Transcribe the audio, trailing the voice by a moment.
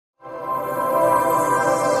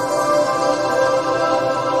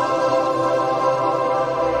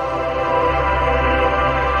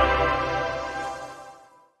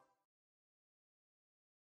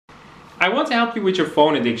I want to help you with your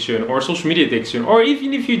phone addiction or social media addiction, or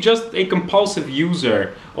even if you're just a compulsive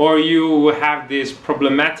user or you have this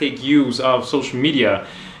problematic use of social media.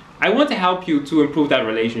 I want to help you to improve that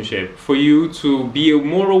relationship, for you to be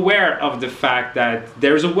more aware of the fact that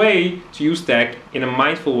there's a way to use tech in a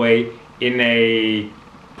mindful way, in a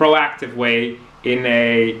proactive way, in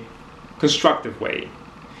a constructive way.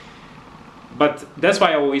 But that's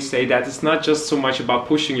why I always say that it's not just so much about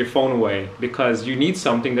pushing your phone away, because you need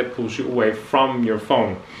something that pulls you away from your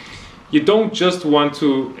phone. You don't just want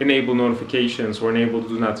to enable notifications or enable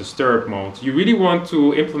do not disturb mode. You really want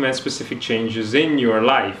to implement specific changes in your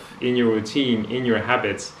life, in your routine, in your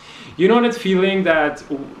habits. You know that feeling that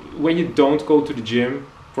when you don't go to the gym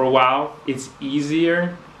for a while, it's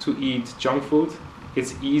easier to eat junk food.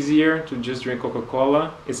 It's easier to just drink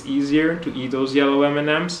Coca-Cola. It's easier to eat those yellow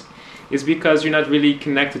M&Ms. It's because you're not really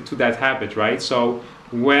connected to that habit, right? So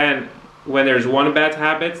when there's one bad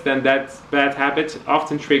habit, then that bad habit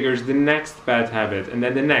often triggers the next bad habit and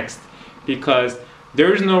then the next, because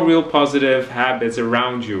there's no real positive habits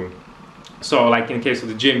around you. So like in the case of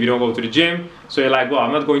the gym, you don't go to the gym, so you're like, well,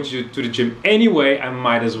 I'm not going to the gym anyway, I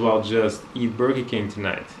might as well just eat Burger King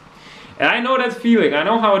tonight. And I know that feeling, I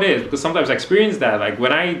know how it is, because sometimes I experience that. Like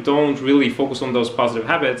when I don't really focus on those positive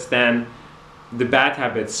habits, then the bad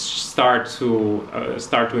habits start to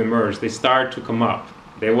emerge. They start to come up.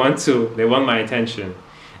 They want my attention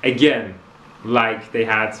again, like they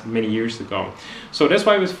had many years ago. So that's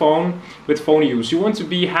why with phone use, you want to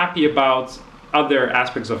be happy about other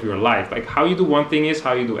aspects of your life. Like how you do one thing is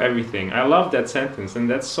how you do everything. I love that sentence, and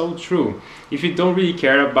that's so true. If you don't really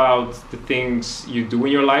care about the things you do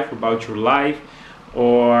in your life, about your life,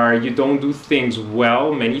 or you don't do things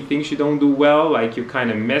well, many things you don't do well, like you're kind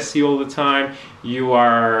of messy all the time, you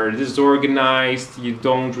are disorganized, you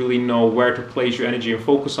don't really know where to place your energy and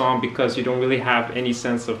focus on because you don't really have any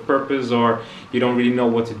sense of purpose, or you don't really know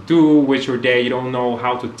what to do with your day, you don't know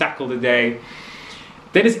how to tackle the day,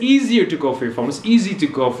 then it's easier to go for your phone, it's easy to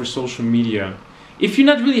go for social media. If you're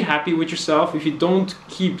not really happy with yourself, if you don't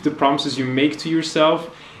keep the promises you make to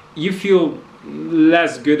yourself, you feel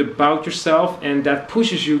less good about yourself, and that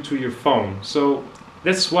pushes you to your phone. So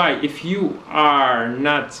that's why if you are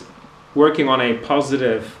not working on a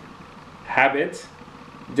positive habit,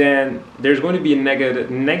 then there's going to be a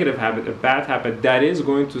negative habit, a bad habit that is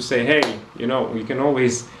going to say, hey, you know, you can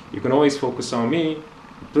always focus on me,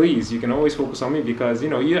 please, you can always focus on me, because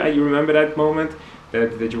you remember that moment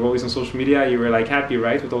that you're always on social media, you were like happy,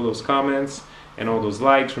 right, with all those comments and all those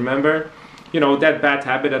likes, remember? You know, that bad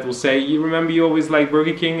habit that will say, you remember you always like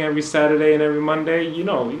Burger King every Saturday and every Monday? You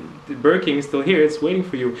know, the Burger King is still here, it's waiting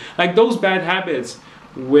for you. Like those bad habits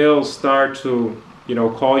will start to,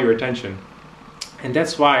 call your attention. And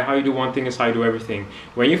that's why how you do one thing is how you do everything.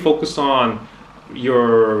 When you focus on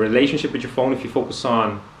your relationship with your phone, if you focus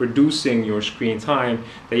on reducing your screen time,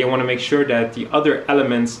 then you want to make sure that the other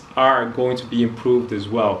elements are going to be improved as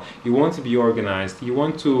well. You want to be organized. You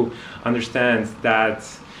want to understand that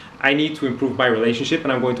I need to improve my relationship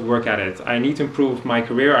and I'm going to work at it. I need to improve my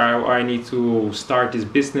career, or I need to start this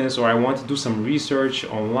business, or I want to do some research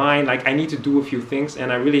online. Like I need to do a few things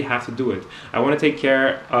and I really have to do it. I want to take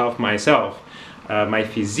care of myself, my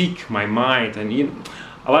physique, my mind. And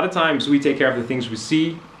a lot of times we take care of the things we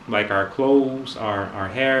see, like our clothes, our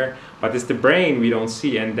hair, but it's the brain we don't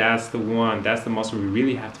see, and that's the muscle we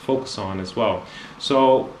really have to focus on as well.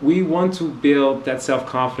 So we want to build that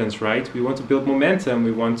self-confidence, right? We want to build momentum.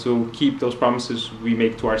 We want to keep those promises we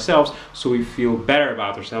make to ourselves, so we feel better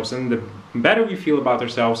about ourselves. And the better we feel about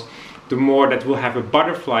ourselves, the more that will have a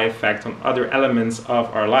butterfly effect on other elements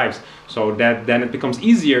of our lives. So that then it becomes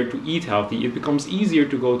easier to eat healthy, it becomes easier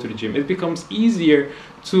to go to the gym, it becomes easier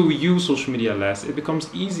to use social media less, it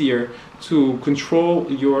becomes easier to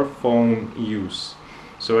control your phone use.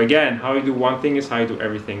 So again, how you do one thing is how you do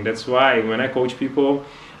everything. That's why when I coach people,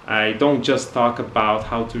 I don't just talk about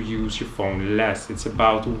how to use your phone less. It's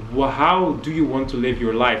about how do you want to live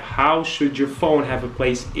your life? How should your phone have a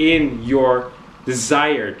place in your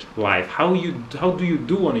desired life? How do you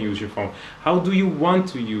want to use your phone? How do you want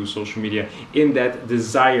to use social media in that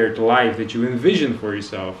desired life that you envision for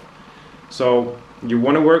yourself? So you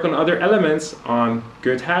want to work on other elements, on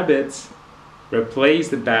good habits, replace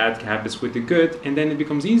the bad habits with the good, and then it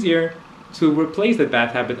becomes easier to replace that bad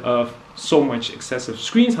habit of so much excessive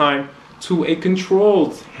screen time to a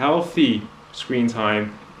controlled, healthy screen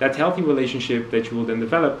time, that healthy relationship that you will then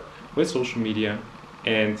develop with social media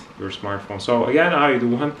and your smartphone. So again, how you do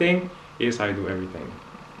one thing is how you do everything.